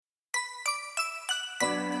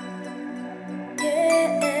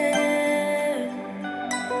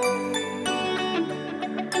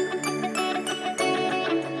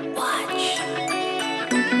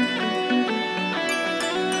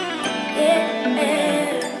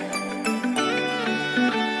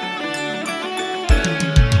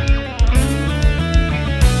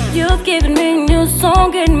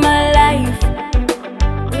song in my life.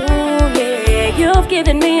 Ooh, yeah, you've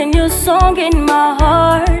given me a new song in my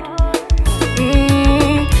heart.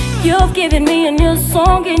 You've given me a new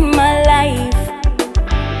song in my life.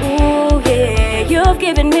 Ooh, yeah, you've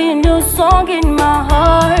given me a new song in my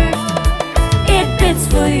heart. It beats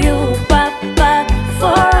for you, Papa,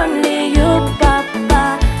 for only you, Papa.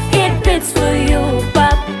 It beats for you,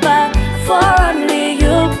 Papa, for only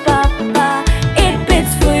you, Papa. It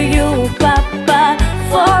beats for you, Papa,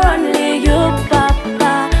 for only you,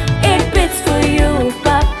 Papa. It beats for you,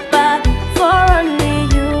 Papa, for only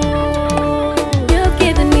you. You've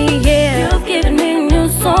given me, yeah, you've given me a new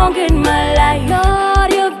song in my life. Lord,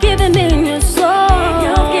 you've given me a new song.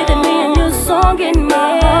 You've given me a new song in my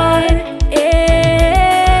heart.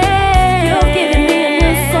 You've given me a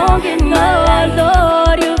new song in my life.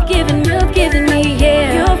 Lord, you've given me, yeah,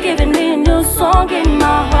 you've given me a new song in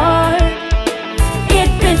my heart. It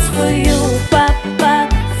beats for you, Papa,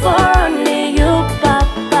 for only you,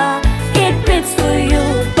 Papa. It beats for you,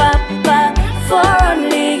 Papa, for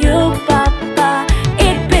only you, Papa.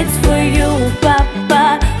 It beats for you, Papa,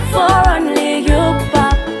 for only you,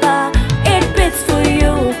 Papa. It beats for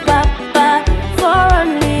you, Papa, for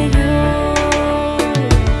only you.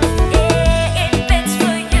 Yeah, it beats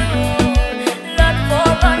for you, Lord, for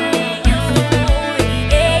only you.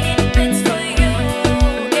 Yeah, it beats for you.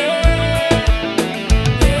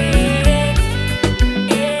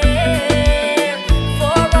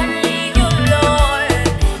 For only you, Lord.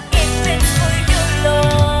 It beats for you,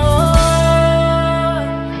 Lord.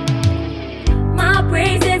 My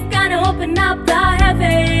praise is gonna open up the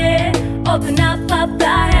heaven. Open up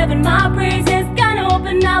the heaven. My praise is gonna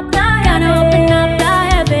open up the heaven.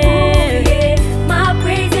 My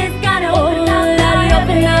praise is gonna open up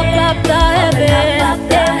the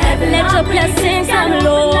heaven. Let your blessings come,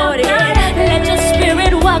 Lord. Let your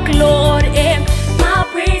spirit walk, Lord. My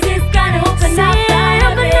praise is gonna open up the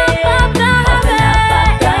heaven.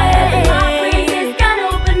 My praise is gonna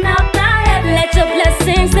open up the heaven. Let your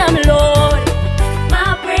blessings come, Lord. My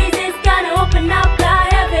praise is gonna open up the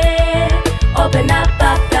heaven. Open up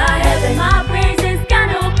the heaven. My praise is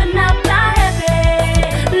gonna open up the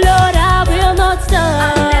heaven. Lord, I will not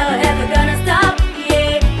stop. I'm never ever gonna stop.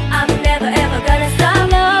 Yeah, I'm never ever gonna stop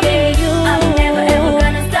loving you. I'm never ever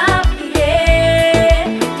gonna stop. Yeah,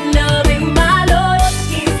 loving my Lord.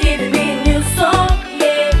 He's giving me a new song.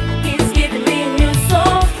 Yeah, He's giving me a new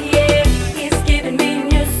song. Yeah, He's giving me a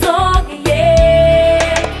new song.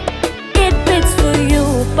 Yeah. It beats for you,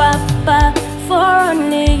 Papa, for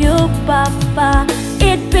only you, Papa.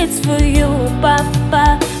 It beats for you,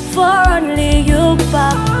 Papa, for only you,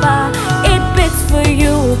 Papa. It beats for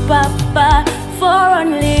you, Papa, for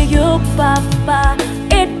only you, Papa.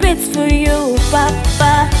 It beats for you,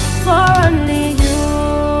 Papa, for only you.